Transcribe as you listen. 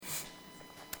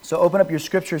So open up your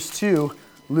scriptures to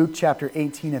Luke chapter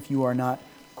 18 if you are not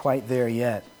quite there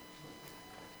yet.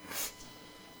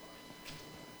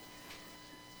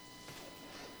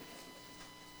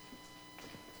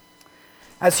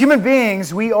 As human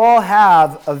beings, we all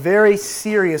have a very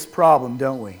serious problem,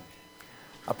 don't we?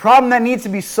 A problem that needs to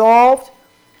be solved,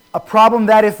 a problem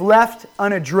that if left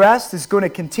unaddressed is going to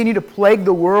continue to plague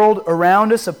the world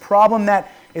around us, a problem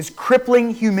that is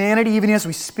crippling humanity even as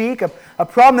we speak, a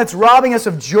problem that's robbing us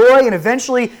of joy and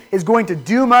eventually is going to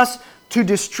doom us to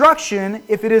destruction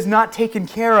if it is not taken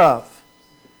care of.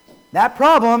 That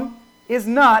problem is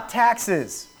not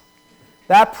taxes.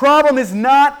 That problem is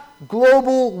not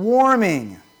global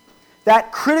warming.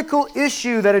 That critical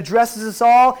issue that addresses us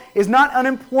all is not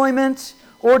unemployment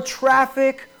or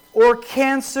traffic or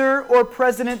cancer or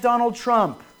President Donald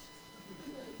Trump.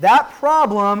 That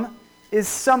problem is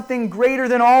something greater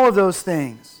than all of those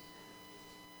things.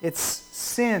 It's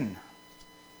sin.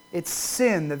 It's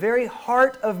sin, the very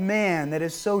heart of man that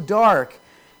is so dark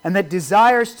and that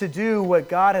desires to do what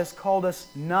God has called us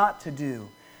not to do,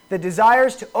 that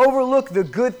desires to overlook the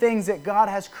good things that God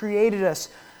has created us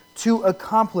to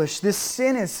accomplish. This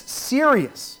sin is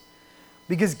serious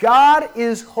because God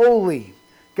is holy,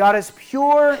 God is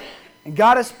pure, and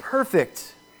God is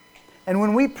perfect. And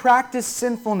when we practice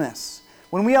sinfulness,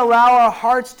 when we allow our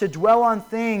hearts to dwell on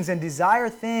things and desire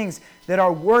things that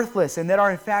are worthless and that are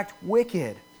in fact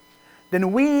wicked,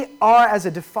 then we are, as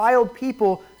a defiled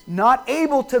people, not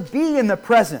able to be in the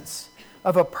presence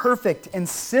of a perfect and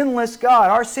sinless God.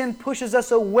 Our sin pushes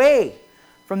us away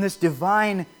from this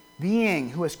divine being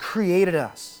who has created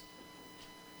us.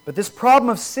 But this problem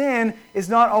of sin is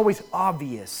not always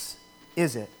obvious,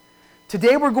 is it?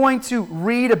 Today we're going to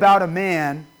read about a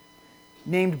man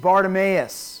named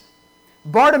Bartimaeus.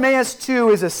 Bartimaeus too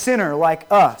is a sinner like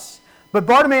us, but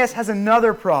Bartimaeus has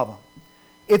another problem.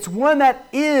 It's one that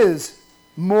is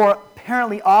more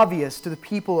apparently obvious to the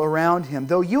people around him.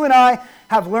 Though you and I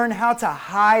have learned how to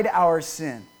hide our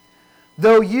sin,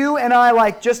 though you and I,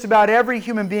 like just about every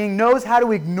human being, knows how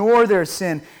to ignore their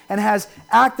sin and has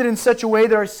acted in such a way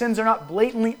that our sins are not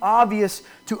blatantly obvious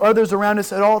to others around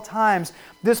us at all times,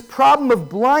 this problem of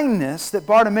blindness that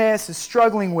Bartimaeus is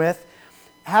struggling with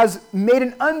has made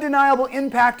an undeniable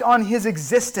impact on his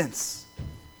existence.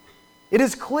 It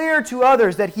is clear to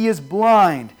others that he is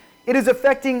blind. It is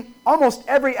affecting almost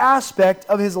every aspect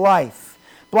of his life.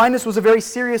 Blindness was a very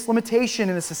serious limitation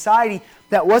in a society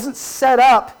that wasn't set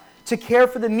up to care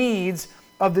for the needs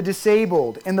of the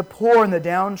disabled and the poor and the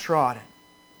downtrodden.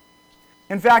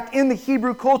 In fact, in the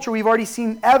Hebrew culture, we've already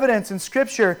seen evidence in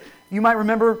Scripture. You might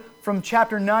remember from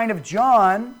chapter 9 of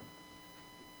John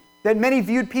that many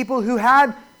viewed people who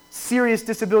had serious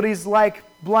disabilities like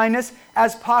blindness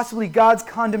as possibly God's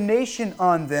condemnation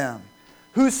on them.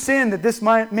 Who sinned that this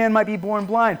man might be born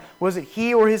blind? Was it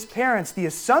he or his parents? The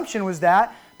assumption was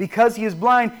that because he is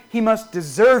blind, he must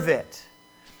deserve it.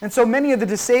 And so many of the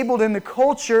disabled in the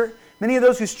culture, many of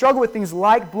those who struggle with things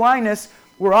like blindness,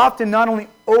 were often not only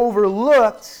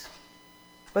overlooked,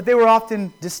 but they were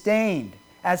often disdained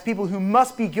as people who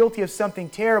must be guilty of something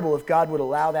terrible if God would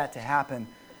allow that to happen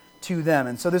to them.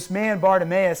 And so this man,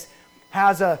 Bartimaeus,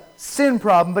 has a sin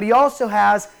problem, but he also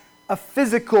has a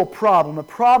physical problem, a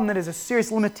problem that is a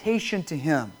serious limitation to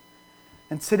him.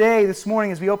 And today, this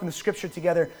morning, as we open the Scripture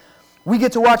together, we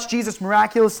get to watch Jesus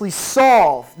miraculously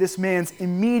solve this man's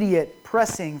immediate,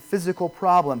 pressing physical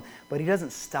problem. But he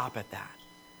doesn't stop at that.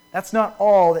 That's not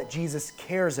all that Jesus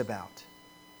cares about.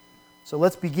 So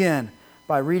let's begin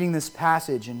by reading this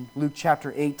passage in Luke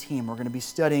chapter 18. We're going to be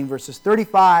studying verses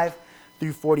 35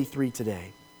 through 43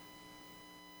 today.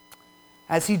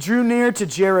 As he drew near to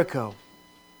Jericho,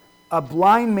 a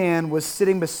blind man was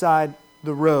sitting beside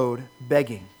the road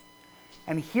begging.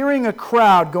 And hearing a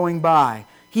crowd going by,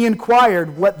 he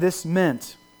inquired what this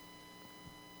meant.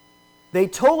 They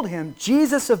told him,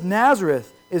 Jesus of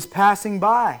Nazareth is passing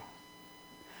by.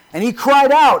 And he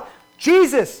cried out,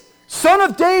 Jesus, Son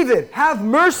of David, have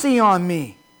mercy on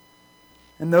me.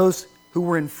 And those who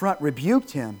were in front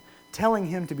rebuked him, telling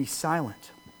him to be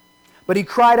silent. But he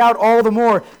cried out all the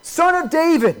more, Son of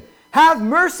David, have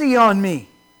mercy on me.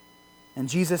 And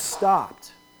Jesus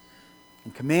stopped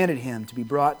and commanded him to be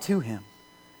brought to him.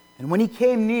 And when he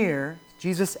came near,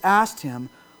 Jesus asked him,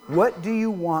 What do you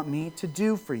want me to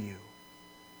do for you?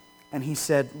 And he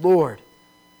said, Lord,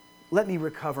 let me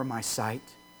recover my sight.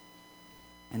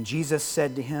 And Jesus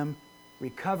said to him,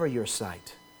 Recover your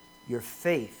sight. Your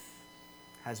faith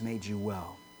has made you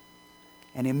well.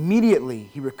 And immediately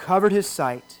he recovered his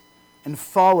sight and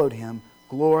followed him,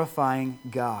 glorifying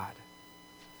God.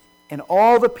 And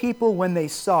all the people, when they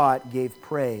saw it, gave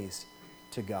praise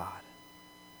to God.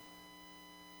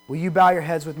 Will you bow your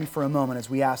heads with me for a moment as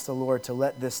we ask the Lord to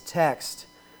let this text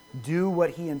do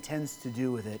what He intends to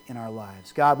do with it in our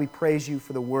lives? God, we praise You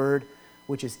for the Word,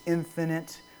 which is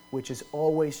infinite, which is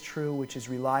always true, which is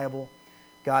reliable.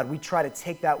 God, we try to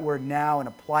take that Word now and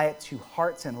apply it to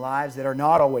hearts and lives that are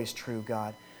not always true,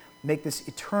 God. Make this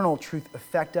eternal truth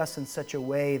affect us in such a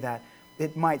way that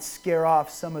it might scare off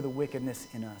some of the wickedness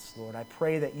in us, Lord. I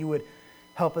pray that You would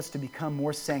help us to become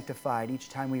more sanctified each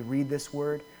time we read this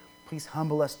Word. Please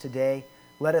humble us today.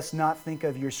 Let us not think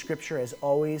of Your Scripture as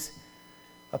always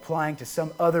applying to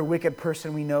some other wicked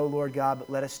person we know, Lord God, but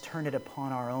let us turn it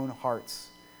upon our own hearts,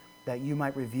 that You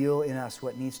might reveal in us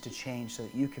what needs to change so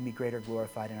that You can be greater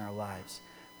glorified in our lives.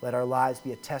 Let our lives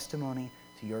be a testimony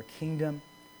to Your kingdom,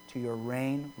 to Your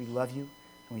reign. We love You,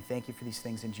 and we thank You for these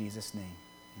things in Jesus' name.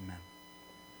 Amen.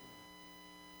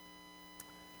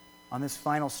 On this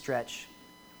final stretch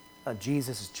of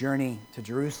Jesus' journey to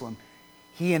Jerusalem,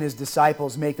 He and His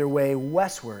disciples make their way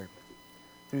westward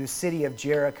through the city of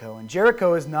Jericho. And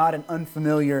Jericho is not an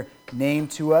unfamiliar name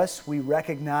to us. We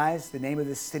recognize the name of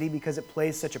this city because it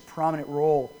plays such a prominent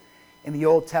role in the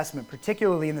Old Testament,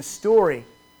 particularly in the story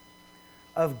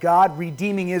of God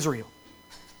redeeming Israel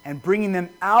and bringing them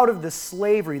out of the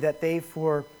slavery that they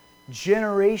for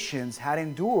generations had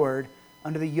endured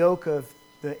under the yoke of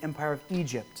the empire of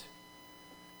Egypt.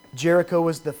 Jericho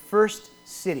was the first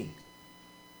city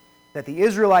that the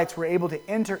Israelites were able to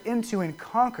enter into and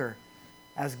conquer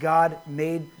as God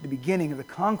made the beginning of the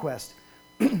conquest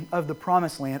of the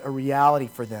Promised Land a reality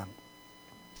for them.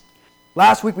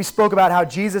 Last week we spoke about how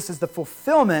Jesus is the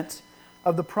fulfillment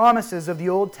of the promises of the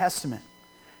Old Testament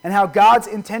and how God's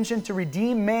intention to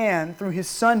redeem man through His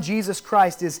Son Jesus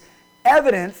Christ is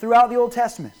evident throughout the Old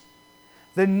Testament.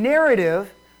 The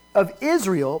narrative of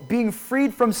Israel being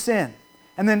freed from sin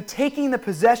and then taking the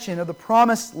possession of the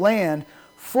Promised Land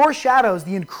foreshadows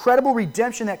the incredible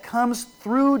redemption that comes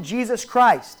through Jesus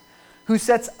Christ, who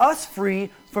sets us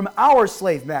free from our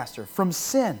slave master, from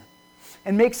sin,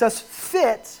 and makes us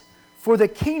fit for the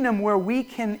kingdom where we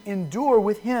can endure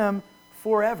with Him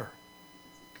forever.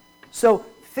 So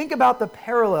think about the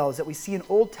parallels that we see in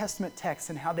Old Testament texts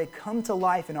and how they come to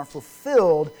life and are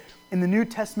fulfilled in the New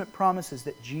Testament promises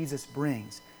that Jesus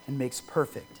brings and makes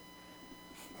perfect.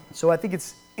 So I think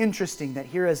it's interesting that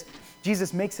here as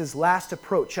Jesus makes His last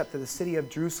approach up to the city of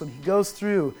Jerusalem, He goes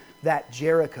through that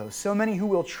Jericho. So many who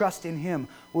will trust in Him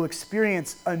will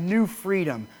experience a new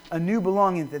freedom, a new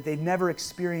belonging that they've never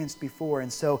experienced before.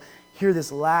 And so here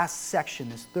this last section,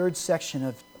 this third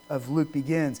section of Luke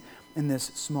begins in this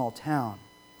small town,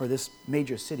 or this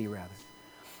major city rather.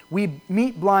 We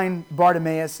meet blind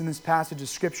Bartimaeus in this passage of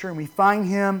Scripture, and we find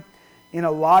him in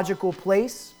a logical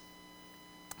place.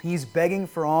 He's begging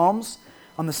for alms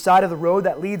on the side of the road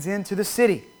that leads into the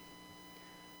city.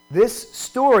 This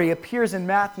story appears in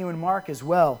Matthew and Mark as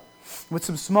well, with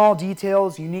some small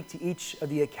details unique to each of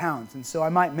the accounts. And so I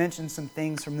might mention some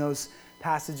things from those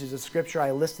passages of Scripture.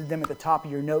 I listed them at the top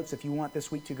of your notes if you want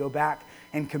this week to go back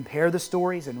and compare the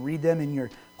stories and read them in your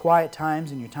quiet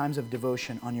times and your times of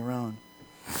devotion on your own.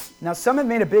 Now, some have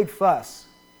made a big fuss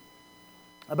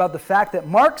about the fact that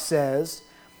Mark says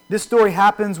this story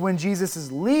happens when Jesus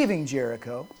is leaving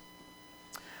Jericho,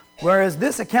 whereas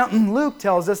this account in Luke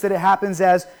tells us that it happens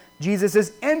as Jesus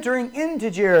is entering into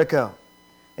Jericho.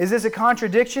 Is this a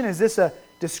contradiction? Is this a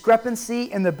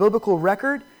discrepancy in the biblical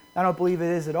record? I don't believe it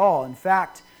is at all. In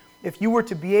fact, if you were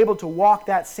to be able to walk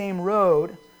that same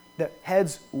road that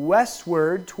heads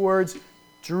westward towards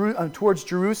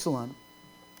Jerusalem,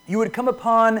 you would come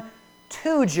upon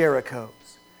two Jerichos.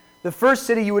 The first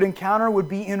city you would encounter would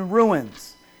be in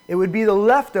ruins. It would be the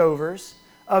leftovers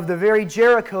of the very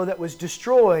Jericho that was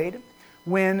destroyed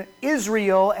when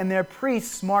Israel and their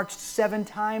priests marched 7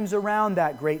 times around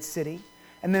that great city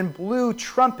and then blew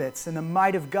trumpets, and the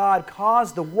might of God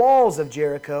caused the walls of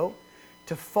Jericho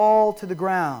to fall to the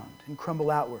ground and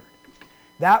crumble outward.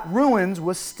 That ruins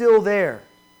was still there.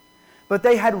 But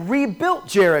they had rebuilt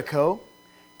Jericho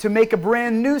to make a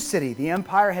brand new city. The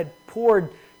empire had poured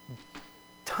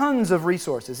tons of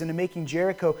resources into making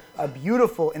Jericho a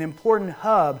beautiful and important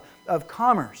hub of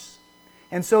commerce.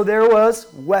 And so there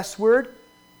was westward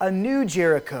a new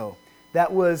Jericho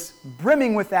that was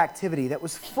brimming with activity, that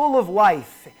was full of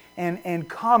life and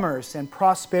commerce and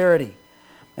prosperity.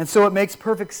 And so it makes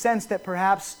perfect sense that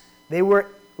perhaps they were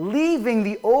leaving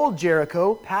the old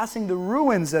Jericho, passing the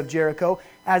ruins of Jericho,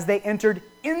 as they entered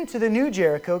into the new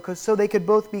Jericho, so they could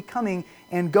both be coming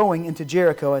and going into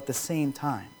Jericho at the same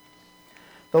time.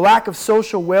 The lack of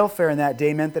social welfare in that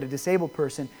day meant that a disabled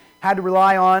person had to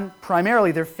rely on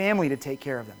primarily their family to take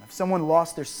care of them. If someone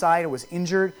lost their sight or was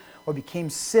injured or became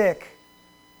sick,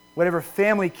 whatever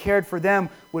family cared for them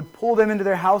would pull them into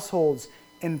their households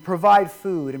and provide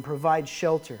food and provide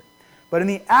shelter. But in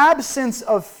the absence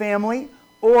of family,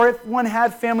 or if one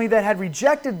had family that had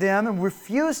rejected them and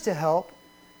refused to help,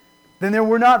 then there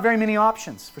were not very many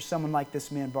options for someone like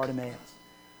this man Bartimaeus.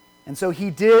 And so he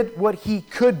did what he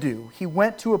could do. He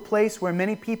went to a place where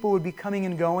many people would be coming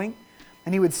and going,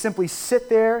 and he would simply sit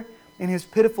there in his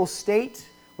pitiful state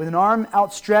with an arm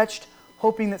outstretched,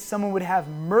 hoping that someone would have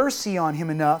mercy on him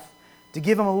enough to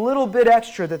give him a little bit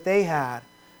extra that they had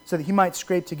so that he might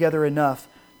scrape together enough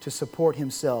to support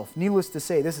himself. Needless to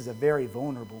say, this is a very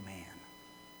vulnerable man.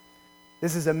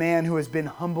 This is a man who has been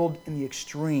humbled in the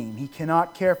extreme. He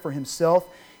cannot care for himself.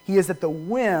 He is at the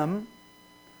whim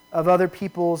of other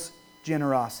people's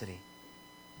generosity.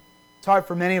 It's hard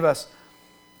for many of us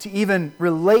to even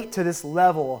relate to this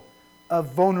level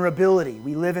of vulnerability.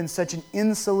 We live in such an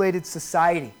insulated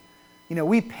society. You know,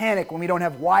 we panic when we don't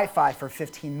have Wi-Fi for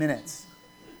 15 minutes.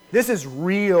 This is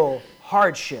real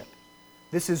hardship.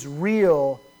 This is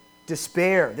real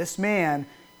despair. This man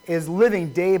is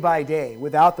living day by day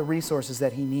without the resources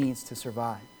that he needs to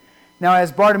survive. Now,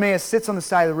 as Bartimaeus sits on the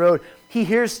side of the road, he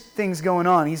hears things going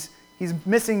on. He's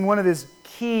missing one of his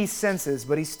key senses,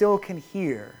 but he still can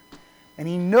hear. And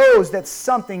he knows that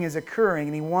something is occurring,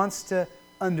 and he wants to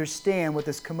understand what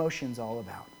this commotion's all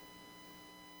about.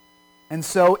 And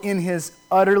so, in his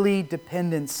utterly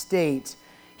dependent state,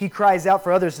 he cries out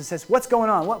for others and says, "What's going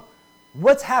on?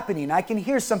 What's happening? I can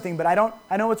hear something, but I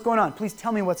know what's going on. Please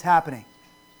tell me what's happening.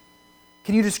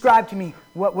 Can you describe to me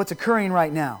what's occurring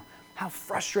right now?" How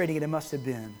frustrating it must have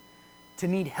been to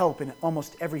need help in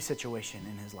almost every situation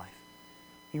in his life.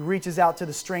 He reaches out to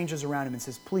the strangers around him and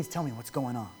says, "Please tell me what's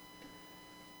going on."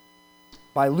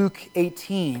 By Luke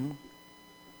 18,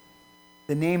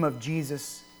 the name of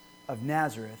Jesus of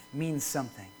Nazareth means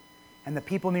something. And the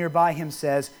people nearby him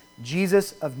says,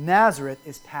 "Jesus of Nazareth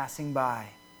is passing by."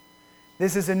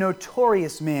 This is a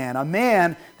notorious man, a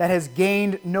man that has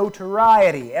gained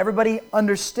notoriety. Everybody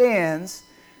understands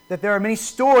that there are many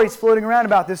stories floating around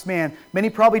about this man. Many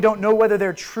probably don't know whether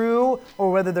they're true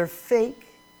or whether they're fake.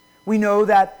 We know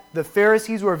that the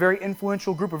Pharisees were a very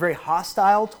influential group, were very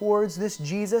hostile towards this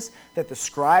Jesus, that the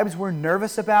scribes were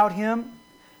nervous about him.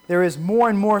 There is more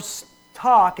and more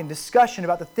talk and discussion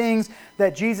about the things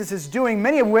that Jesus is doing,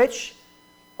 many of which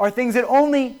are things that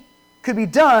only could be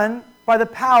done by the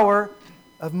power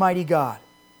of mighty God.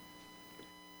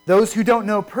 Those who don't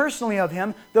know personally of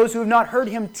him, those who have not heard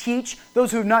him teach,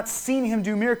 those who have not seen him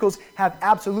do miracles, have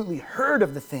absolutely heard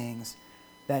of the things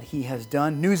that he has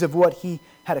done. News of what he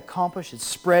had accomplished had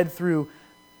spread through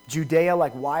Judea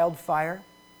like wildfire.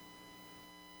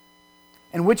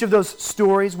 And which of those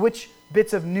stories, which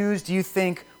bits of news do you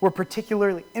think were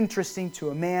particularly interesting to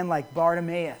a man like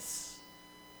Bartimaeus?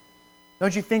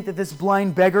 Don't you think that this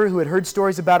blind beggar who had heard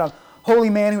stories about a holy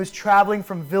man who was traveling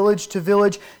from village to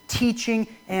village, teaching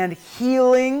and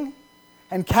healing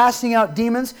and casting out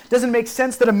demons, doesn't it make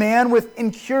sense that a man with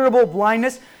incurable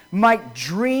blindness might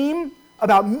dream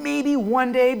about maybe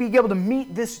one day being able to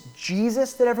meet this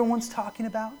Jesus that everyone's talking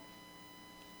about?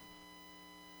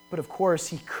 But of course,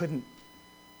 he couldn't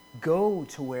go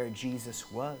to where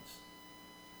Jesus was.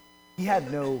 He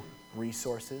had no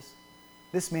resources.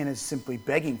 This man is simply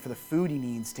begging for the food he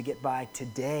needs to get by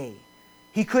today.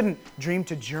 He couldn't dream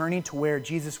to journey to where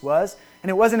Jesus was, and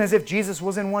it wasn't as if Jesus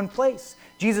was in one place.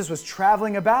 Jesus was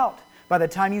traveling about. By the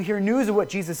time you hear news of what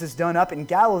Jesus has done up in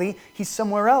Galilee, he's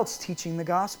somewhere else teaching the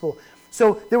gospel.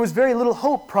 So there was very little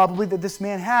hope probably that this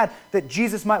man had that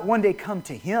Jesus might one day come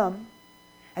to him.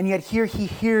 And yet here he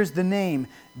hears the name,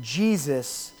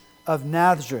 Jesus of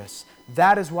Nazareth.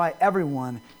 That is why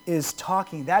everyone is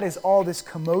talking. That is all this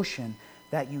commotion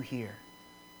that you hear.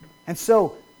 And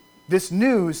so this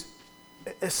news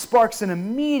sparks an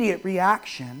immediate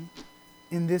reaction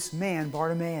in this man,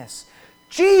 Bartimaeus.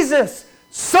 "Jesus,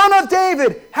 Son of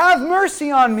David, have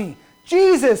mercy on me.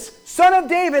 Jesus, Son of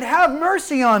David, have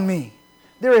mercy on me."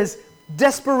 There is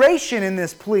desperation in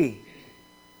this plea.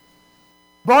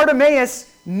 Bartimaeus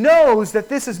knows that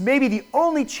this is maybe the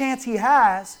only chance he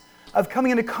has of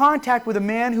coming into contact with a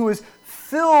man who is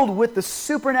filled with the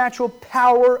supernatural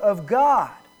power of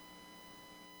God.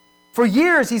 For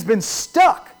years he's been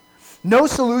stuck. No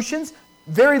solutions,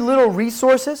 very little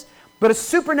resources, but a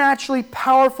supernaturally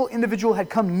powerful individual had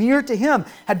come near to him,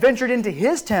 had ventured into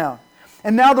his town,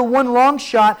 and now the one long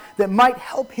shot that might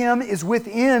help him is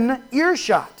within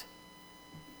earshot.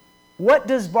 What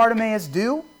does Bartimaeus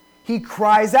do? He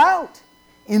cries out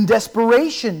in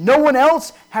desperation. No one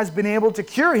else has been able to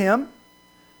cure him.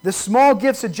 The small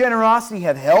gifts of generosity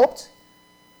have helped,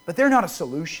 but they're not a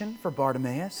solution for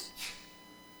Bartimaeus.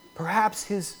 Perhaps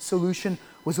his solution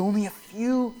was only a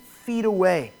few feet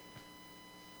away.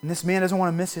 And this man doesn't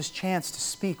want to miss his chance to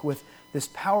speak with this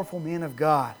powerful man of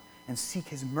God and seek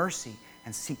his mercy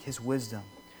and seek his wisdom.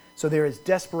 So there is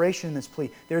desperation in this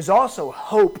plea. There's also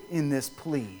hope in this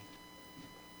plea.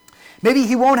 Maybe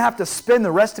he won't have to spend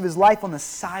the rest of his life on the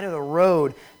side of the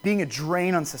road being a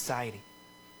drain on society.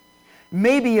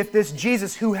 Maybe if this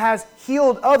Jesus who has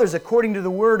healed others according to the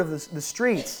word of the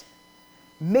streets,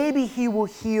 maybe he will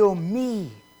heal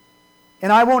me.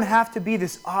 And I won't have to be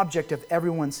this object of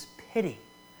everyone's pity.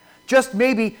 Just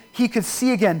maybe he could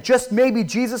see again. Just maybe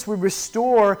Jesus would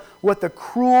restore what the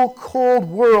cruel, cold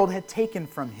world had taken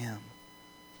from him.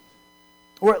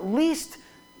 Or at least,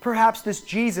 perhaps this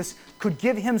Jesus could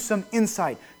give him some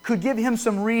insight, could give him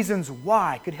some reasons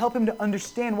why, could help him to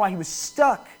understand why he was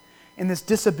stuck in this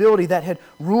disability that had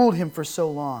ruled him for so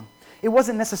long. It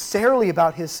wasn't necessarily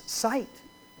about his sight.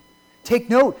 Take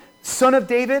note, Son of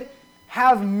David,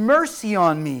 have mercy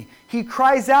on me. He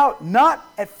cries out not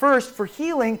at first for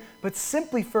healing, but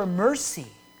simply for mercy.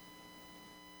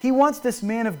 He wants this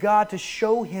man of God to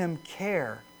show him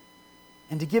care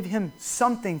and to give him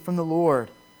something from the Lord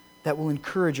that will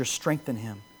encourage or strengthen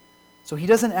him. So he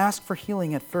doesn't ask for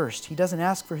healing at first. He doesn't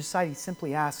ask for his sight. He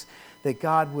simply asks that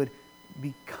God would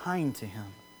be kind to him.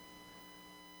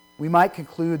 We might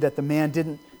conclude that the man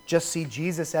didn't just see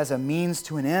Jesus as a means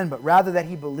to an end, but rather that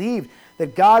he believed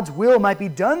that God's will might be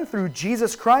done through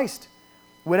Jesus Christ.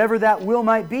 Whatever that will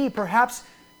might be, perhaps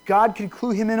God could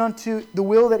clue him in onto the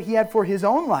will that he had for his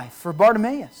own life, for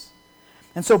Bartimaeus.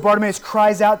 And so Bartimaeus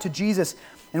cries out to Jesus,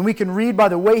 and we can read by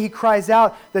the way he cries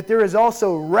out that there is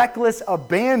also reckless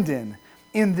abandon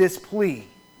in this plea.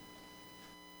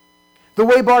 The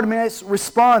way Bartimaeus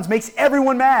responds makes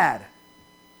everyone mad,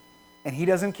 and he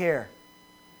doesn't care.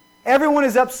 Everyone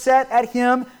is upset at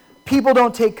him. People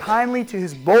don't take kindly to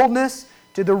his boldness,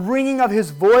 to the ringing of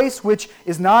his voice, which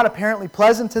is not apparently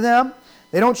pleasant to them.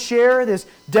 They don't share this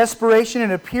desperation,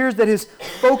 and it appears that his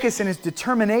focus and his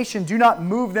determination do not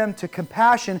move them to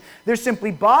compassion. They're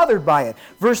simply bothered by it.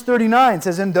 Verse 39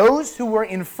 says, "And those who were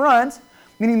in front,"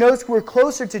 meaning those who were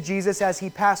closer to Jesus as he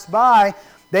passed by,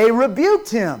 "they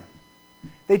rebuked him."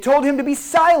 They told him to be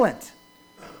silent.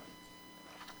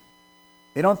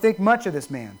 They don't think much of this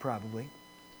man, probably.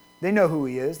 They know who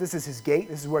he is. This is his gate.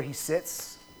 This is where he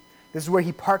sits. This is where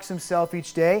he parks himself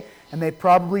each day. And they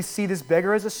probably see this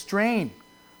beggar as a strain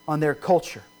on their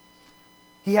culture.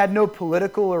 He had no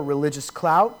political or religious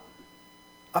clout.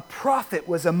 A prophet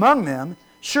was among them.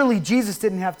 Surely Jesus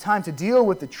didn't have time to deal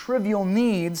with the trivial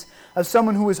needs of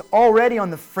someone who was already on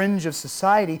the fringe of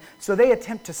society. So they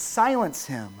attempt to silence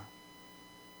him.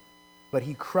 But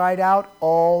he cried out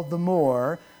all the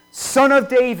more, "Son of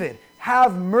David,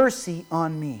 have mercy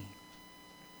on me."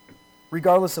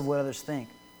 Regardless of what others think,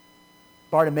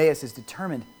 Bartimaeus is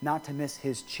determined not to miss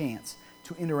his chance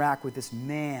to interact with this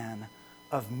man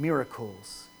of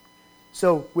miracles.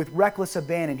 So with reckless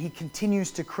abandon, he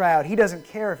continues to cry out. He doesn't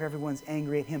care if everyone's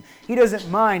angry at him. He doesn't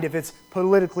mind if it's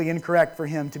politically incorrect for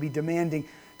him to be demanding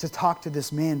to talk to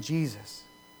this man, Jesus.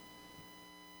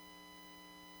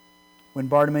 When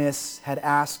Bartimaeus had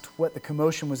asked what the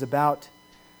commotion was about,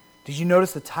 did you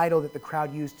notice the title that the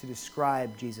crowd used to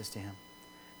describe Jesus to him?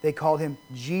 They called him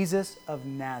Jesus of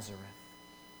Nazareth.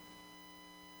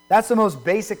 That's the most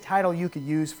basic title you could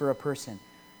use for a person.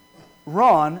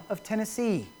 Ron of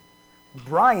Tennessee,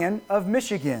 Brian of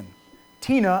Michigan,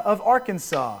 Tina of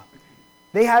Arkansas.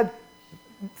 They had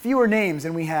fewer names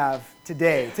than we have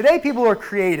today. Today people are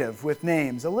creative with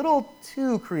names, a little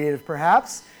too creative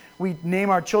perhaps. We name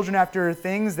our children after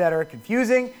things that are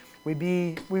confusing. For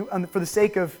the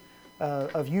sake of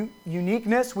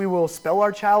uniqueness, we will spell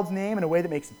our child's name in a way that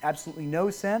makes absolutely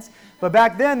no sense. But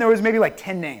back then, there was maybe like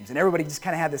 10 names, and everybody just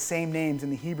kind of had the same names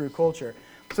in the Hebrew culture.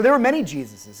 So there were many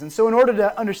Jesuses. And so in order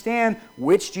to understand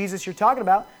which Jesus you're talking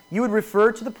about, you would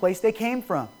refer to the place they came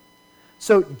from.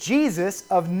 So Jesus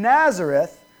of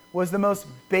Nazareth was the most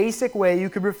basic way you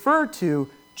could refer to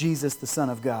Jesus, the Son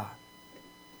of God.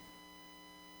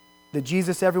 The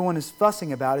Jesus everyone is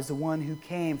fussing about is the one who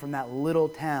came from that little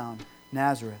town,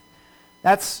 Nazareth.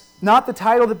 That's not the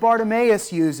title that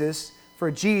Bartimaeus uses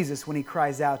for Jesus when he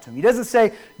cries out to him. He doesn't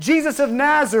say, "Jesus of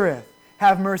Nazareth,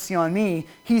 have mercy on me."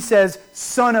 He says,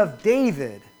 "Son of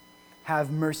David,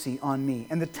 have mercy on me."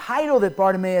 And the title that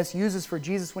Bartimaeus uses for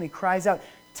Jesus when he cries out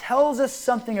tells us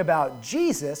something about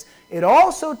Jesus. It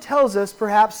also tells us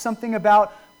perhaps something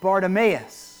about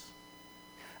Bartimaeus,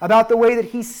 about the way that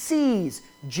he sees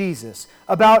Jesus,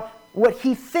 about what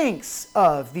he thinks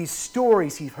of these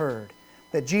stories he's heard,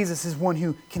 that Jesus is one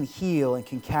who can heal and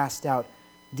can cast out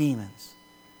demons,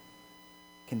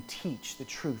 can teach the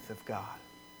truth of God.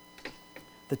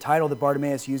 The title that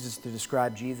Bartimaeus uses to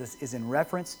describe Jesus is in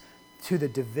reference to the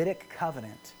Davidic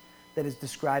covenant that is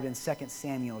described in 2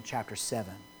 Samuel chapter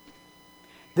 7.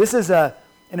 This is an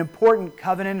important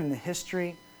covenant in the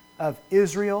history of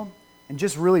Israel. And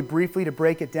just really briefly to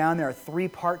break it down, there are 3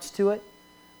 parts to it.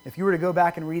 If you were to go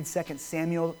back and read 2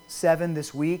 Samuel 7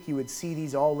 this week, you would see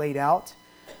these all laid out.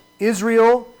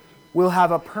 Israel will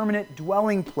have a permanent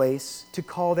dwelling place to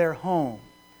call their home.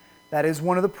 That is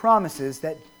one of the promises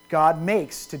that God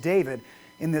makes to David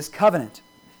in this covenant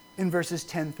in verses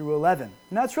 10 through 11.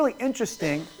 And that's really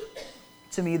interesting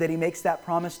to me that he makes that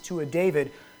promise to a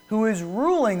David who is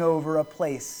ruling over a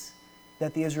place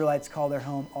that the Israelites call their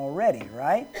home already,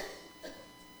 right?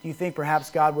 Do you think perhaps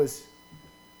God was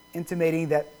intimating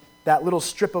that that little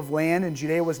strip of land in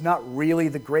Judea was not really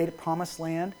the great promised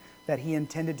land that he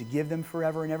intended to give them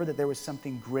forever and ever, that there was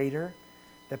something greater,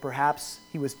 that perhaps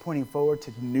he was pointing forward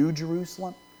to New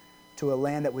Jerusalem, to a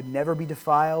land that would never be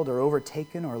defiled or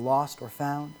overtaken or lost or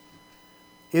found?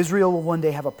 Israel will one day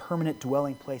have a permanent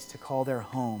dwelling place to call their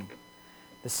home.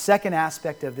 The second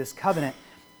aspect of this covenant,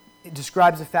 it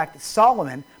describes the fact that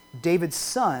Solomon, David's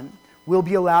son, will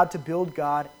be allowed to build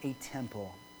God a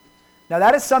temple. Now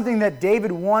that is something that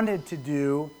David wanted to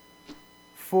do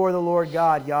for the Lord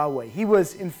God, Yahweh. He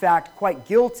was in fact quite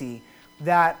guilty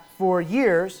that for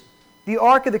years the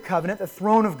Ark of the Covenant, the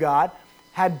throne of God,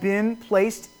 had been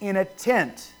placed in a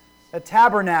tent, a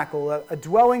tabernacle, a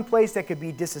dwelling place that could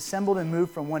be disassembled and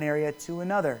moved from one area to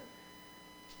another.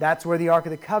 That's where the Ark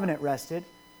of the Covenant rested.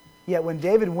 Yet when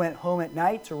David went home at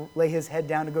night to lay his head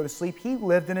down to go to sleep, he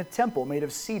lived in a temple made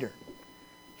of cedar.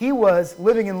 He was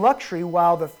living in luxury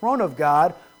while the throne of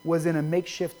God was in a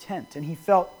makeshift tent. And he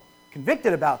felt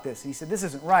convicted about this. And he said, this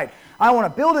isn't right. I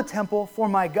want to build a temple for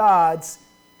my God's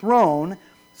throne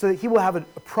so that he will have a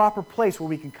proper place where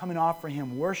we can come and offer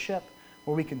him worship,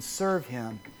 where we can serve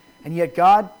him. And yet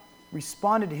God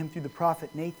responded to him through the prophet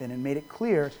Nathan and made it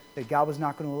clear that God was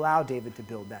not going to allow David to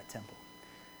build that temple.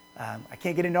 I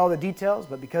can't get into all the details,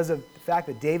 but because of the fact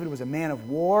that David was a man of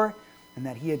war and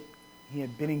that he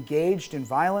had been engaged in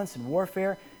violence and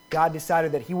warfare, God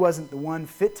decided that he wasn't the one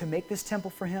fit to make this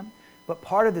temple for him. But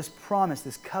part of this promise,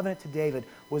 this covenant to David,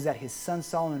 was that his son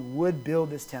Solomon would build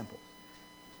this temple.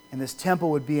 And this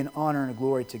temple would be an honor and a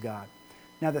glory to God.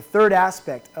 Now the third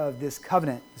aspect of this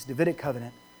covenant, this Davidic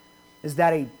covenant, is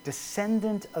that a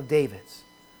descendant of David's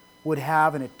would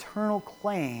have an eternal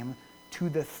claim to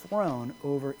the throne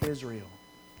over Israel.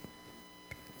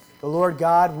 The Lord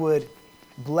God would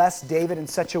bless David in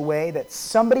such a way that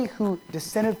somebody who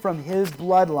descended from his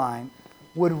bloodline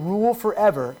would rule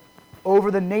forever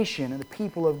over the nation and the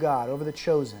people of God, over the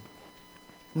chosen.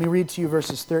 Let me read to you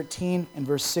verses 13 and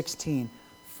verse 16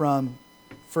 from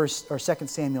 2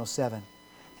 Samuel 7.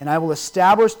 And I will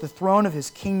establish the throne of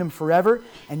his kingdom forever,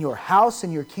 and your house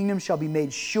and your kingdom shall be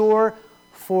made sure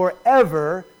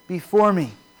forever before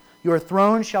me. Your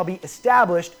throne shall be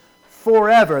established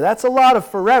forever. That's a lot of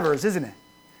forevers, isn't it?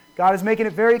 God is making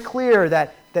it very clear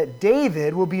that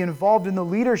David will be involved in the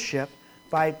leadership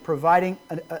by providing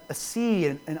a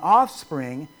seed, an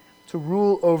offspring, to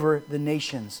rule over the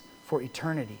nations for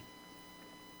eternity.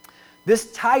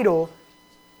 This title,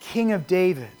 King of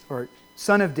David, or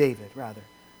Son of David, rather,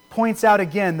 points out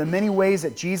again the many ways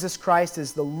that Jesus Christ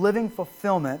is the living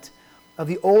fulfillment of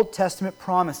the Old Testament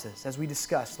promises, as we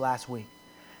discussed last week.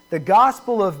 The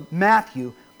Gospel of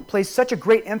Matthew placed such a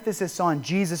great emphasis on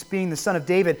Jesus being the Son of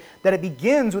David that it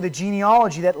begins with a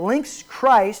genealogy that links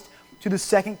Christ to the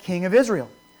second king of Israel.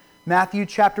 Matthew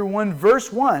chapter 1,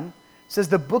 verse 1 says,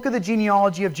 the book of the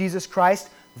genealogy of Jesus Christ,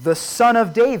 the son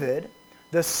of David,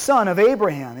 the son of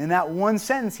Abraham. In that one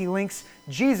sentence, he links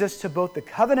Jesus to both the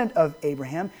covenant of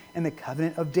Abraham and the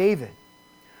covenant of David.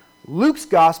 Luke's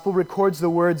gospel records the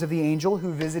words of the angel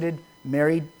who visited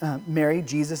Mary,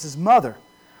 Jesus' mother.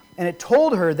 And it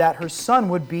told her that her son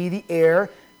would be the heir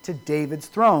to David's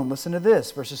throne. Listen to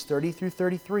this, verses 30 through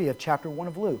 33 of chapter 1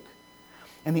 of Luke.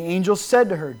 And the angel said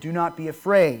to her, do not be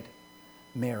afraid,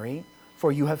 Mary,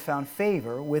 for you have found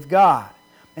favor with God.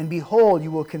 And behold,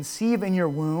 you will conceive in your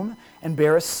womb and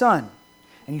bear a son.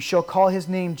 And you shall call his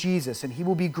name Jesus, and he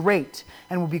will be great,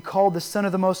 and will be called the Son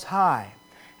of the Most High.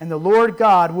 And the Lord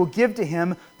God will give to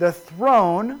him the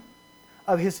throne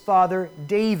of his father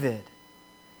David.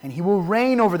 And he will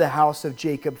reign over the house of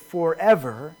Jacob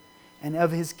forever, and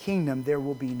of his kingdom there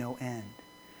will be no end.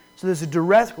 So there's a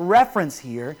direct reference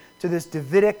here to this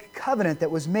Davidic covenant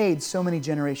that was made so many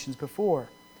generations before.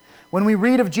 When we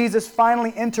read of Jesus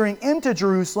finally entering into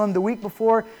Jerusalem the week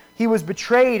before he was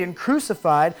betrayed and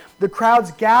crucified, the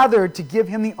crowds gathered to give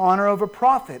him the honor of a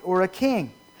prophet or a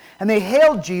king. And they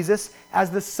hailed Jesus as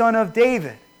the Son of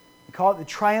David. We call it the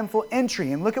triumphal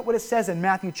entry. And look at what it says in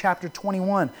Matthew chapter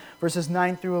 21, verses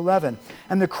 9 through 11.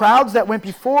 And the crowds that went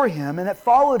before him and that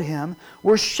followed him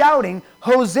were shouting,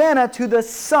 Hosanna to the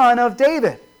Son of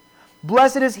David.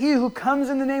 Blessed is he who comes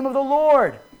in the name of the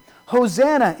Lord.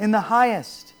 Hosanna in the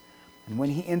highest. And when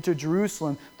he entered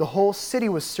Jerusalem, the whole city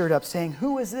was stirred up, saying,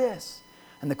 Who is this?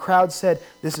 And the crowd said,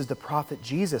 This is the prophet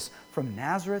Jesus from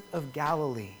Nazareth of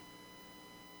Galilee.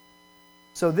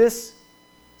 So this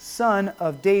Son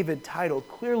of David title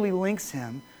clearly links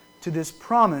him to this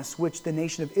promise which the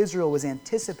nation of Israel was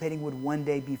anticipating would one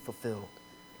day be fulfilled.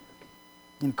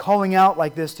 In calling out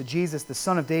like this to Jesus, the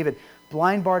Son of David,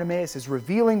 blind Bartimaeus is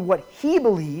revealing what he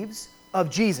believes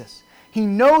of Jesus. He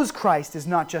knows Christ is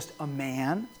not just a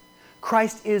man.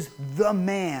 Christ is the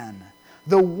man,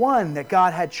 the one that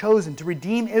God had chosen to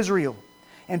redeem Israel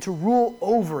and to rule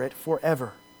over it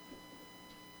forever.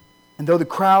 And though the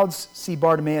crowds see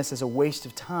Bartimaeus as a waste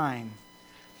of time,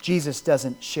 Jesus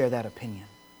doesn't share that opinion.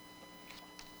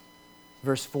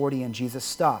 Verse 40, and Jesus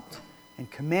stopped and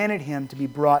commanded him to be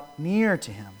brought near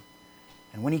to him.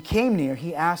 And when he came near,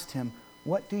 he asked him,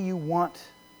 What do you want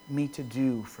me to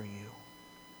do for you?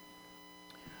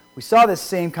 We saw this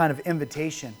same kind of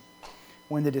invitation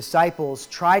when the disciples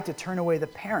tried to turn away the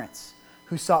parents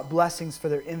who sought blessings for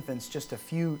their infants just a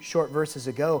few short verses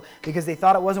ago because they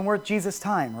thought it wasn't worth Jesus'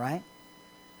 time, right?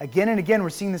 Again and again,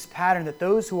 we're seeing this pattern that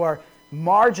those who are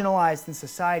marginalized in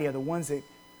society are the ones that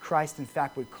Christ, in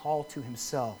fact, would call to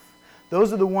himself.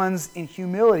 Those are the ones in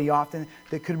humility often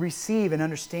that could receive and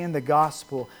understand the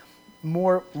gospel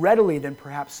more readily than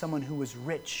perhaps someone who was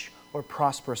rich or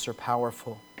prosperous or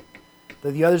powerful. Though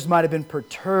the others might have been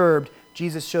perturbed,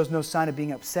 Jesus shows no sign of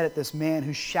being upset at this man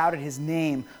who shouted his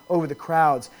name over the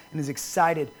crowds and is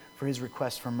excited for his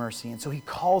request for mercy. And so he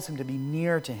calls him to be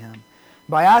near to him.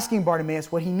 By asking Bartimaeus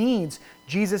what he needs,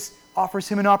 Jesus offers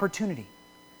him an opportunity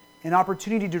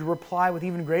to reply with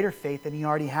even greater faith than he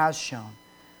already has shown.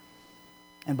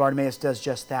 And Bartimaeus does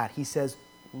just that. He says,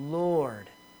 Lord,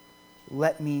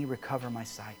 let me recover my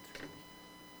sight.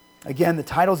 Again, the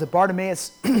titles that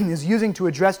Bartimaeus is using to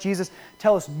address Jesus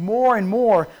tell us more and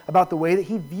more about the way that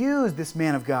he views this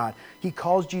man of God. He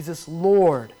calls Jesus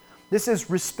Lord. This is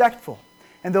respectful.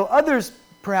 And though others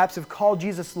perhaps have called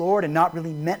Jesus Lord and not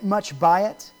really meant much by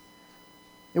it,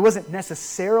 it wasn't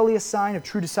necessarily a sign of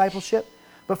true discipleship,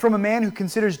 but from a man who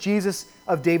considers Jesus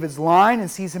of David's line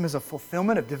and sees him as a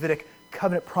fulfillment of Davidic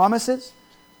covenant promises,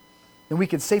 then we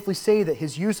can safely say that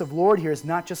his use of Lord here is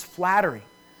not just flattery.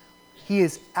 He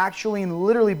is actually and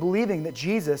literally believing that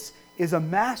Jesus is a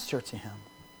master to him.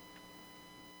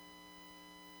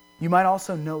 You might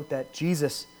also note that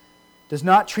Jesus does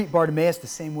not treat Bartimaeus the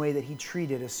same way that he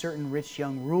treated a certain rich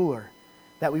young ruler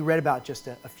that we read about just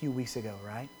a few weeks ago,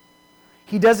 right?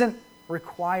 He doesn't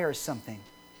require something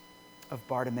of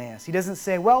Bartimaeus. He doesn't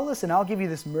say, well, listen, I'll give you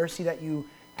this mercy that you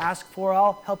ask for.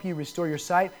 I'll help you restore your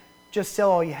sight. Just sell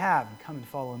all you have and come and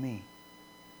follow me.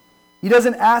 He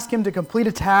doesn't ask him to complete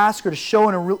a task or to show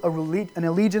an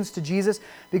allegiance to Jesus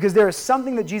because there is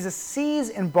something that Jesus sees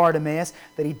in Bartimaeus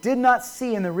that he did not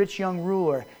see in the rich young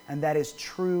ruler, and that is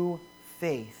true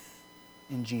faith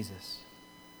in Jesus.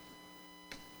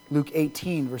 Luke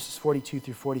 18, verses 42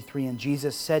 through 43, and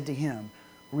Jesus said to him,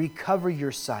 Recover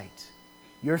your sight.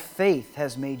 Your faith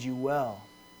has made you well.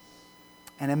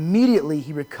 And immediately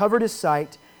he recovered his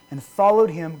sight and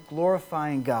followed him,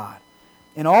 glorifying God.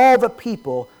 And all the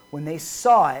people, when they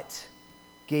saw it,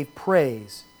 gave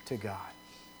praise to God.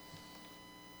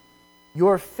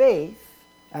 Your faith,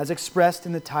 as expressed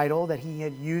in the title that he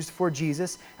had used for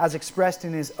Jesus, as expressed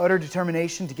in his utter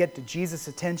determination to get to Jesus'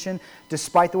 attention,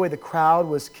 despite the way the crowd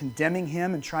was condemning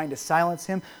him and trying to silence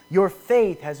him, your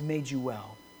faith has made you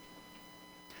well.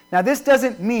 Now, this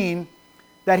doesn't mean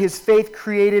that his faith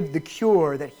created the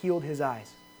cure that healed his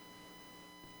eyes.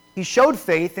 He showed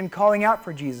faith in calling out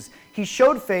for Jesus. He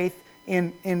showed faith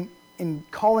in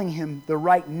calling him the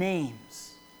right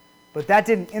names. But that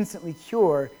didn't instantly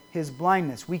cure his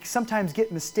blindness. We sometimes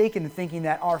get mistaken in thinking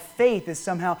that our faith is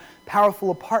somehow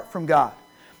powerful apart from God.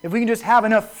 If we can just have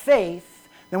enough faith,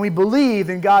 then we believe,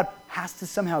 and God has to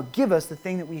somehow give us the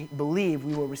thing that we believe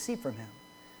we will receive from him.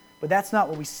 But that's not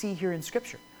what we see here in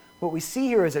Scripture. What we see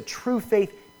here is a true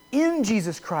faith in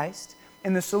Jesus Christ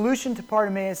and the solution to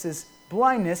Bartimaeus'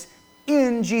 blindness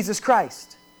in Jesus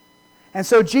Christ. And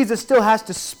so Jesus still has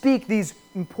to speak these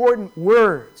important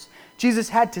words. Jesus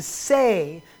had to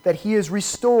say that he is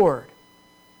restored.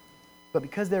 But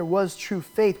because there was true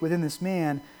faith within this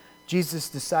man, Jesus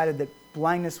decided that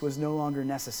blindness was no longer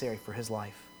necessary for his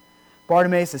life.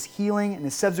 Bartimaeus' healing and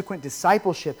his subsequent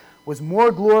discipleship was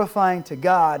more glorifying to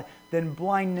God than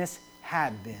blindness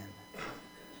had been.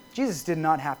 Jesus did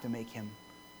not have to make him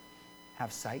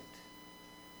have sight.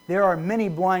 There are many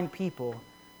blind people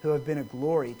who have been a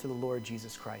glory to the Lord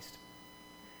Jesus Christ.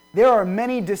 There are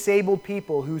many disabled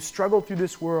people who struggle through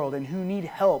this world and who need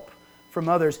help from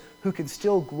others who can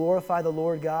still glorify the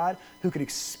Lord God, who can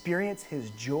experience His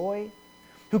joy,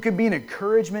 who can be an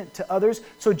encouragement to others.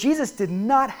 So Jesus did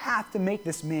not have to make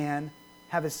this man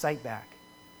have his sight back.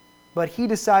 But He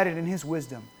decided in His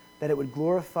wisdom that it would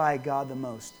glorify God the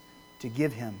most to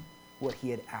give him what he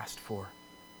had asked for.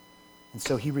 And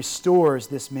so He restores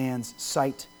this man's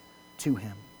sight to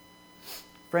him.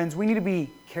 Friends, we need to be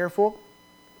careful,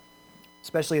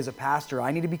 especially as a pastor.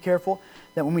 I need to be careful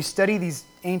that when we study these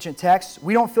ancient texts,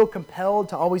 we don't feel compelled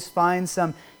to always find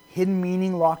some hidden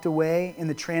meaning locked away in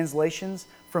the translations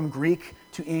from Greek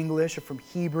to English, or from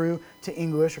Hebrew to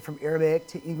English, or from Arabic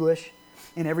to English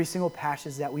in every single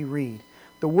passage that we read.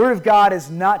 The Word of God is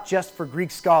not just for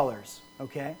Greek scholars,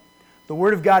 okay? The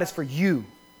Word of God is for you.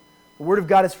 The Word of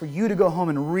God is for you to go home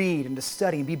and read and to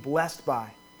study and be blessed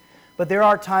by. But there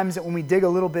are times that when we dig a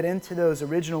little bit into those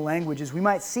original languages, we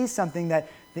might see something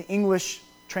that the English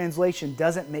translation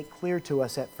doesn't make clear to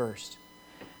us at first.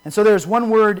 And so there's one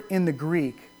word in the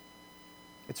Greek,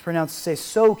 it's pronounced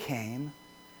sesokane,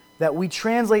 that we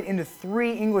translate into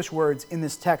 3 English words in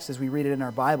this text as we read it in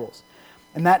our Bibles.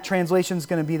 And that translation is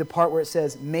going to be the part where it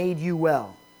says, made you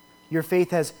well. Your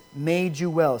faith has made you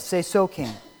well.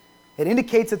 Sesokane. It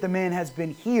indicates that the man has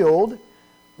been healed,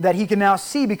 that he can now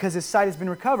see because his sight has been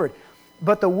recovered.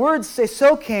 But the word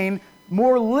sesokane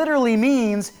more literally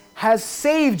means has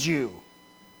saved you.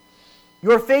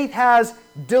 Your faith has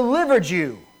delivered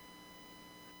you.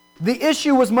 The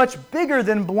issue was much bigger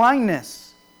than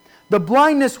blindness. The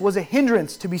blindness was a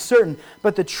hindrance, to be certain,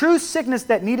 but the true sickness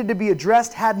that needed to be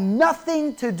addressed had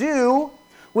nothing to do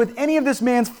with any of this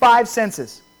man's 5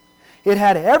 senses. It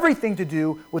had everything to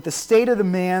do with the state of the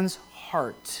man's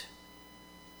heart.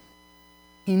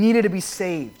 He needed to be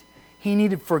saved. He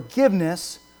needed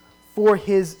forgiveness for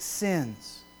his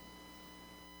sins.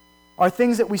 Are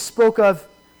things that we spoke of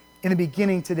in the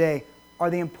beginning today, are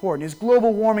they important? Is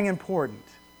global warming important?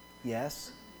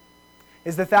 Yes.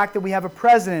 Is the fact that we have a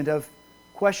president of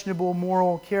questionable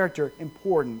moral character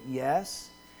important? Yes.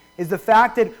 Is the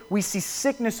fact that we see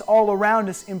sickness all around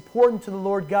us important to the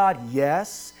Lord God?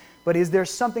 Yes. But is there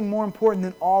something more important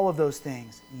than all of those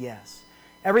things? Yes.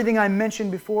 Everything I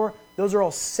mentioned before, those are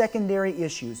all secondary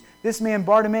issues. This man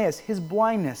Bartimaeus, his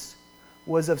blindness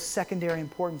was of secondary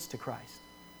importance to Christ.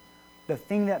 The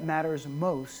thing that matters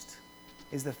most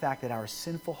is the fact that our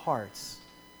sinful hearts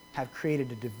have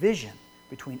created a division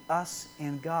between us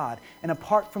and God. And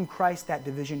apart from Christ, that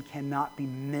division cannot be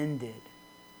mended.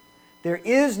 There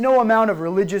is no amount of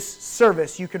religious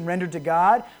service you can render to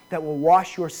God that will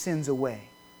wash your sins away.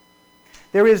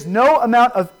 There is no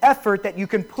amount of effort that you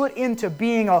can put into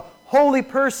being a holy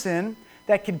person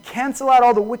that can cancel out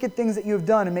all the wicked things that you have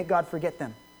done and make God forget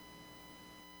them.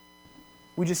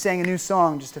 We just sang a new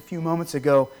song just a few moments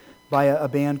ago by a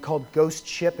band called Ghost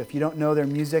Ship. If you don't know their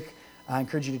music, I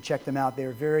encourage you to check them out.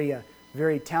 They're a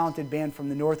very talented band from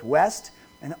the Northwest,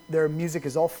 and their music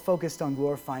is all focused on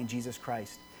glorifying Jesus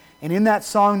Christ. And in that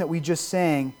song that we just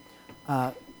sang,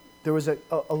 there was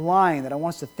a line that I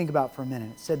want us to think about for a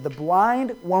minute. It said, "The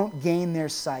blind won't gain their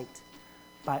sight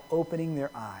by opening their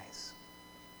eyes."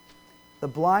 The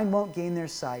blind won't gain their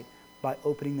sight by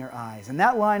opening their eyes. And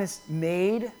that line is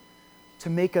made to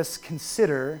make us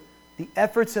consider the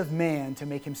efforts of man to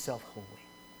make himself holy.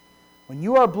 When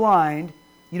you are blind,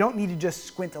 you don't need to just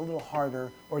squint a little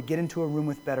harder or get into a room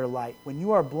with better light. When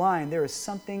you are blind, there is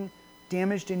something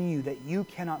damaged in you that you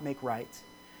cannot make right.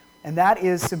 And that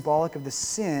is symbolic of the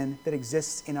sin that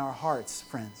exists in our hearts,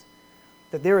 friends.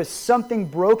 That there is something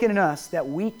broken in us that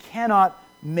we cannot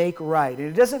make right. And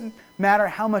it doesn't matter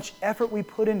how much effort we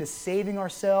put into saving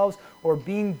ourselves or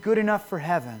being good enough for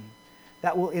heaven.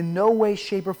 That will in no way,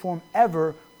 shape, or form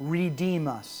ever redeem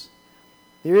us.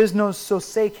 There is no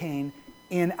sosakane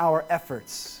in our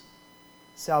efforts.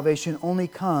 Salvation only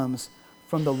comes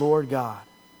from the Lord God.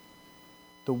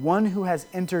 The one who has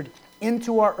entered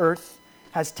into our earth,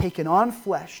 has taken on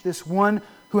flesh, this one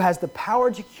who has the power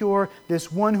to cure,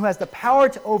 this one who has the power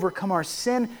to overcome our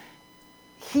sin.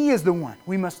 He is the one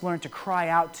we must learn to cry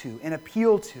out to and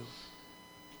appeal to.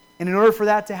 And in order for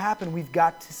that to happen, we've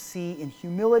got to see in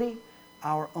humility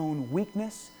our own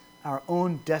weakness, our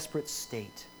own desperate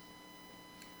state.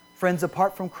 Friends,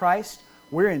 apart from Christ,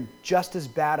 we're in just as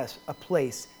bad a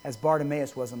place as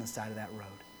Bartimaeus was on the side of that road.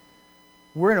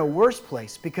 We're in a worse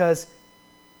place because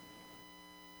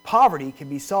poverty can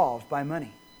be solved by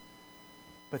money,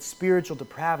 but spiritual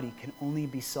depravity can only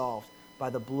be solved by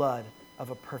the blood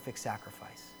of a perfect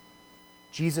sacrifice.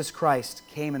 Jesus Christ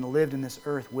came and lived in this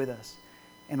earth with us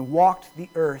and walked the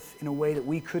earth in a way that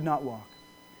we could not walk.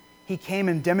 He came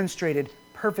and demonstrated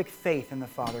perfect faith in the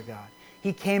Father God.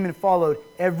 He came and followed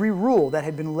every rule that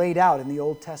had been laid out in the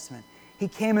Old Testament. He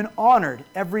came and honored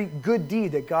every good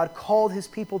deed that God called His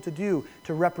people to do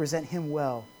to represent Him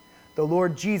well. The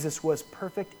Lord Jesus was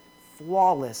perfect,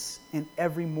 flawless in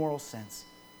every moral sense.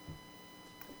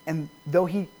 And though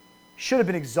He should have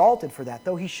been exalted for that,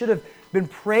 though He should have been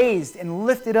praised and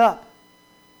lifted up,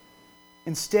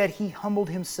 instead He humbled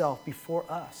Himself before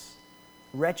us,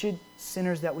 wretched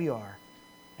sinners that we are,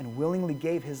 and willingly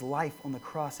gave His life on the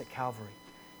cross at Calvary.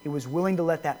 He was willing to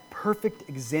let that perfect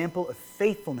example of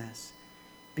faithfulness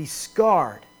be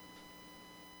scarred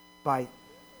by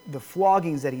the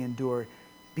floggings that He endured,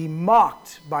 be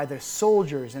mocked by the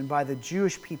soldiers and by the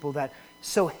Jewish people that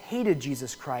so hated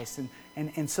Jesus Christ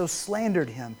and so slandered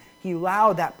Him. He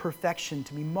allowed that perfection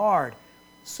to be marred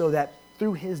so that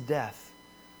through His death,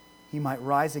 He might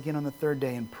rise again on the third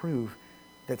day and prove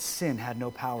that sin had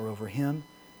no power over Him,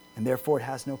 and therefore it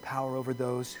has no power over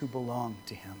those who belong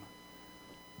to Him.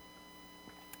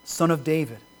 Son of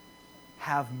David,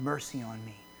 have mercy on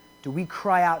me. Do we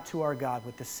cry out to our God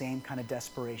with the same kind of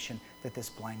desperation that this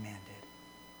blind man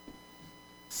did?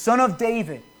 Son of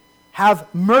David,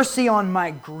 have mercy on my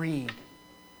greed.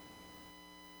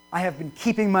 I have been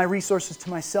keeping my resources to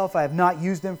myself. I have not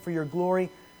used them for your glory.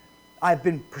 I've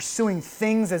been pursuing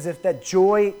things as if that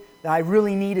joy that I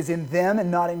really need is in them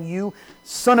and not in you.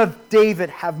 Son of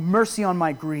David, have mercy on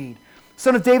my greed.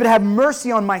 Son of David, have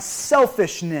mercy on my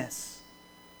selfishness.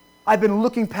 I've been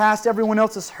looking past everyone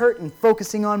else's hurt and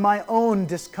focusing on my own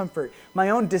discomfort, my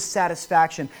own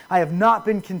dissatisfaction. I have not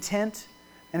been content,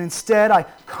 and instead I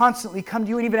constantly come to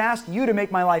you and even ask you to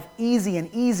make my life easy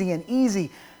and easy and easy.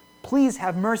 Please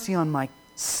have mercy on my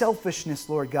selfishness,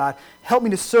 Lord God. Help me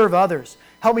to serve others.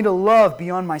 Help me to love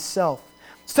beyond myself.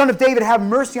 Son of David, have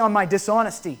mercy on my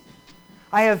dishonesty.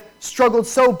 I have struggled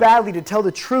so badly to tell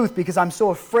the truth because I'm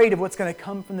so afraid of what's going to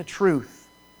come from the truth.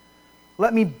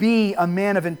 Let me be a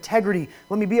man of integrity.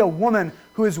 Let me be a woman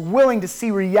who is willing to see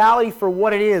reality for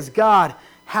what it is. God,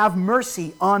 have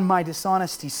mercy on my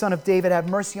dishonesty. Son of David, have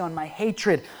mercy on my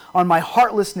hatred, on my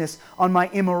heartlessness, on my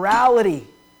immorality.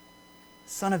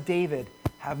 Son of David,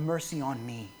 have mercy on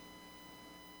me.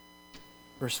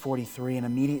 Verse 43, and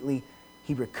immediately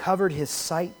he recovered his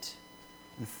sight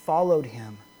and followed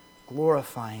Him,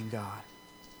 glorifying God.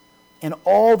 And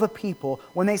all the people,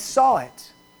 when they saw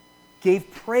it, gave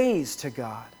praise to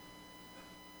God.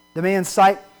 The man's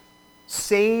sight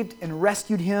saved and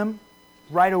rescued him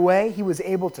right away. He was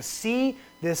able to see.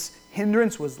 This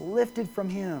hindrance was lifted from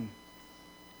him.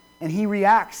 And he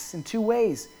reacts in two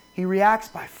ways. He reacts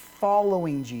by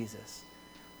following Jesus.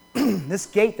 This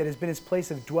gate that has been his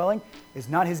place of dwelling is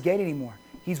not his gate anymore.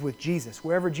 He's with Jesus.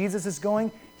 Wherever Jesus is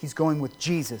going, he's going with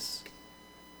Jesus.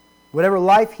 Whatever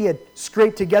life he had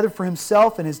scraped together for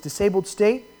himself in his disabled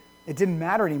state, it didn't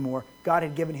matter anymore. God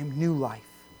had given him new life.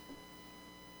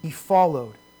 He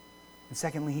followed. And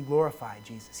secondly, he glorified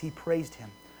Jesus. He praised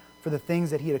Him for the things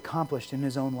that he had accomplished in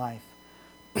his own life.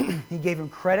 He gave Him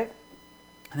credit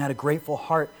and had a grateful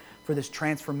heart for this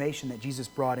transformation that Jesus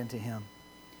brought into him.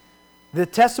 The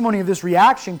testimony of this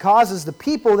reaction causes the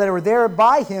people that were there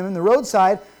by him in the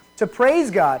roadside to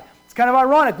praise God. It's kind of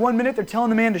ironic. One minute they're telling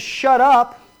the man to shut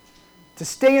up, to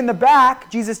stay in the back.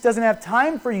 Jesus doesn't have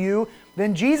time for you.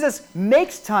 Then Jesus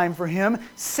makes time for him,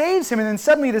 saves him, and then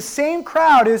suddenly the same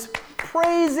crowd is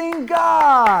praising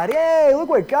God. Yay, look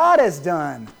what God has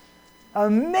done.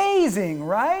 Amazing,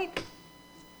 right?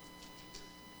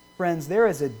 Friends, there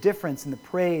is a difference in the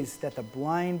praise that the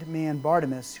blind man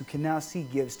Bartimaeus, who can now see,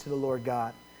 gives to the Lord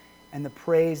God, and the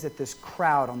praise that this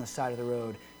crowd on the side of the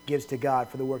road gives to God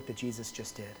for the work that Jesus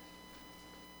just did.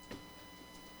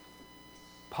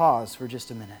 Pause for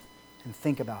just a minute and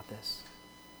think about this.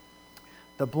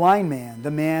 The blind man, the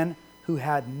man who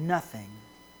had nothing,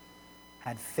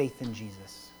 had faith in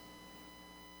Jesus.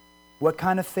 What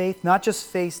kind of faith? Not just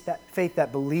faith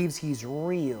that believes He's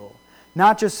real,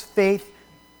 not just faith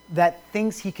that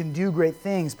thinks he can do great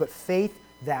things, but faith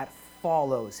that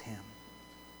follows Him.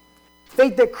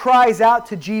 Faith that cries out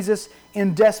to Jesus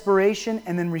in desperation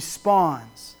and then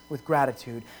responds with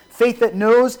gratitude. Faith that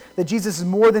knows that Jesus is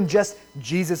more than just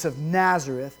Jesus of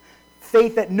Nazareth.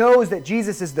 Faith that knows that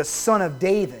Jesus is the Son of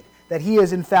David, that He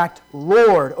is in fact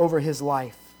Lord over his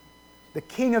life, the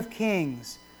King of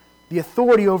Kings, the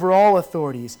authority over all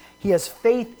authorities. He has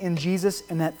faith in Jesus,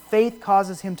 and that faith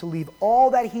causes him to leave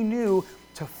all that he knew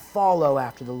to follow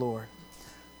after the Lord.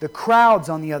 The crowds,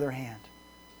 on the other hand,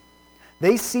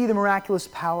 they see the miraculous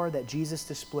power that Jesus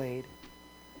displayed,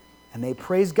 And they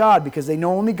praise God because they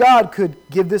know only God could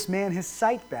give this man his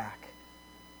sight back.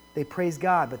 They praise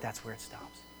God, but that's where it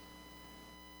stops.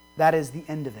 That is the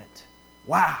end of it.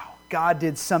 Wow, God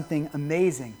did something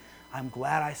amazing. I'm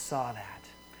glad I saw that.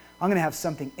 I'm going to have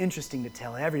something interesting to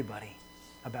tell everybody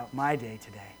about my day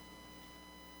today.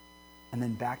 And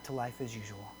then back to life as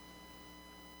usual.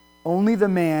 Only the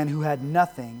man who had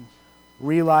nothing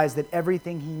realized that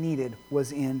everything he needed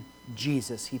was in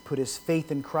Jesus. He put his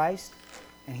faith in Christ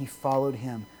and he followed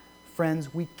him.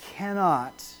 Friends, we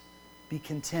cannot be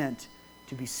content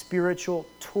to be spiritual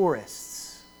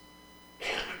tourists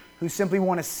who simply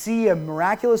want to see a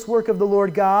miraculous work of the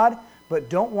Lord God, but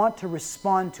don't want to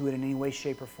respond to it in any way,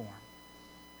 shape, or form.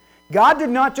 God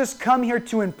did not just come here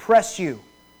to impress you.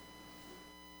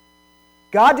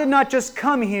 God did not just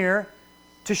come here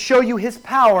to show you His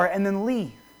power and then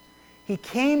leave. He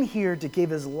came here to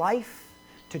give His life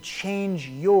to change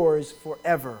yours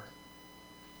forever.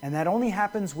 And that only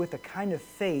happens with a kind of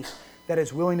faith that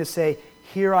is willing to say,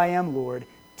 "Here I am, Lord.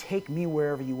 Take me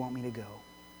wherever you want me to go.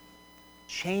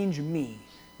 Change me.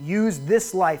 Use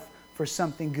this life for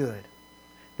something good."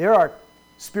 There are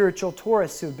spiritual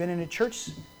tourists who have been in a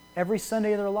church every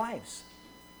Sunday of their lives,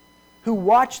 who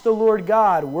watch the Lord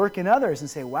God work in others and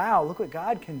say, "Wow, look what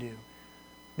God can do."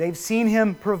 They've seen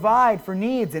Him provide for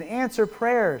needs and answer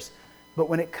prayers. But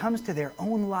when it comes to their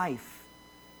own life,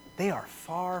 they are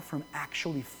far from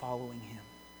actually following Him.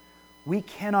 We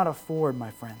cannot afford,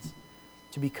 my friends,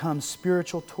 to become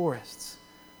spiritual tourists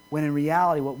when in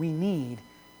reality what we need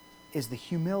is the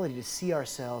humility to see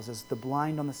ourselves as the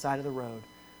blind on the side of the road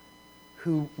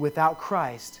who, without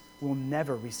Christ, will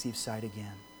never receive sight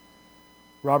again.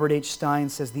 Robert H. Stein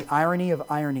says, "The irony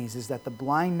of ironies is that the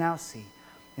blind now see,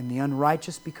 and the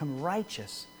unrighteous become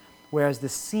righteous, whereas the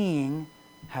seeing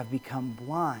have become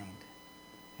blind,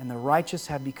 and the righteous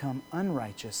have become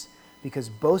unrighteous, because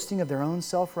boasting of their own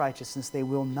self-righteousness, they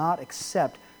will not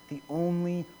accept the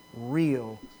only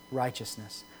real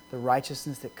righteousness, the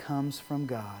righteousness that comes from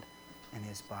God and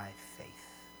is by faith."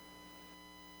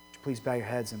 Please bow your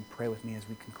heads and pray with me as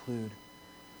we conclude.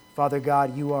 Father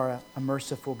God, you are a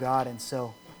merciful God, and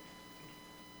so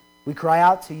we cry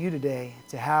out to you today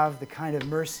to have the kind of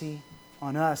mercy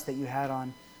on us that you had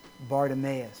on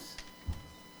Bartimaeus.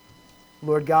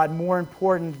 Lord God, more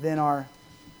important than our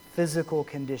physical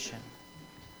condition,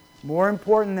 more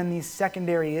important than these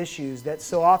secondary issues that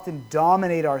so often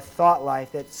dominate our thought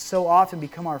life, that so often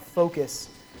become our focus,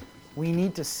 we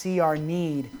need to see our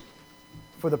need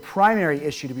for the primary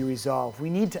issue to be resolved. We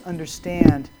need to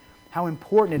understand how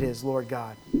important it is, Lord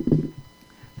God,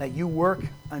 that you work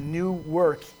a new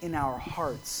work in our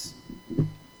hearts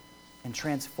and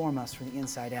transform us from the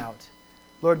inside out.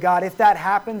 Lord God, if that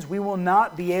happens, we will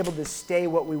not be able to stay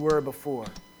what we were before.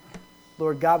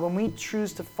 Lord God, when we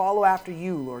choose to follow after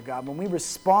you, Lord God, when we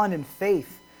respond in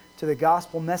faith to the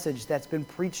gospel message that's been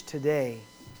preached today,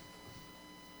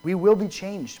 we will be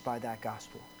changed by that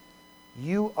gospel.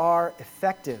 You are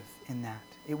effective in that.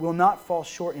 It will not fall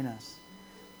short in us.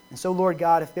 And so, Lord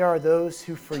God, if there are those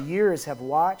who for years have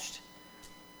watched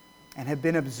and have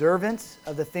been observant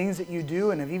of the things that you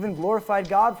do and have even glorified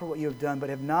God for what you have done, but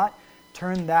have not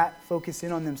turned that focus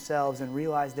in on themselves and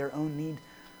realized their own need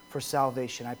for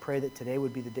salvation, I pray that today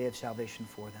would be the day of salvation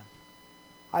for them.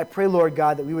 I pray, Lord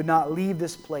God, that we would not leave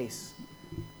this place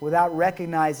without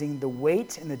recognizing the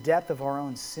weight and the depth of our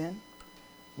own sin.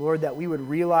 Lord, that we would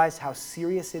realize how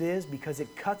serious it is because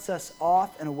it cuts us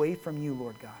off and away from you,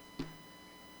 Lord God.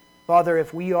 Father,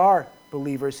 if we are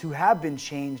believers who have been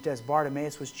changed as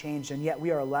Bartimaeus was changed, and yet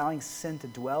we are allowing sin to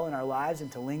dwell in our lives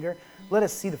and to linger, let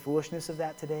us see the foolishness of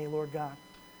that today, Lord God.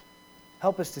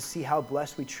 Help us to see how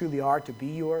blessed we truly are to be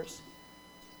yours.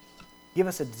 Give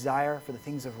us a desire for the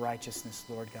things of righteousness,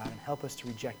 Lord God, and help us to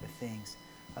reject the things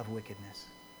of wickedness.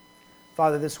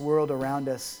 Father, this world around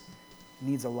us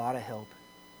needs a lot of help.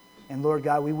 And Lord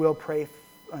God, we will pray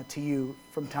to you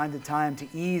from time to time to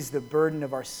ease the burden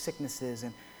of our sicknesses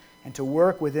and to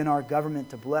work within our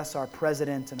government to bless our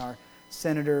president and our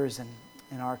senators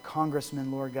and our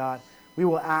congressmen, Lord God. We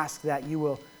will ask that you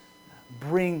will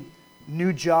bring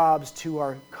new jobs to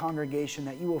our congregation,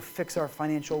 that you will fix our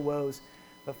financial woes.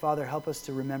 But Father, help us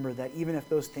to remember that even if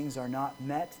those things are not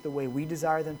met the way we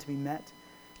desire them to be met,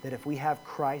 that if we have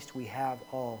Christ, we have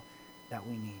all that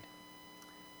we need.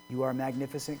 You are a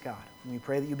magnificent God. And we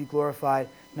pray that you be glorified,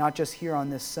 not just here on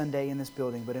this Sunday in this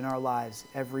building, but in our lives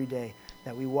every day,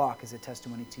 that we walk as a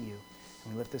testimony to you.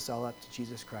 And we lift this all up to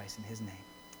Jesus Christ in his name.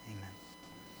 Amen.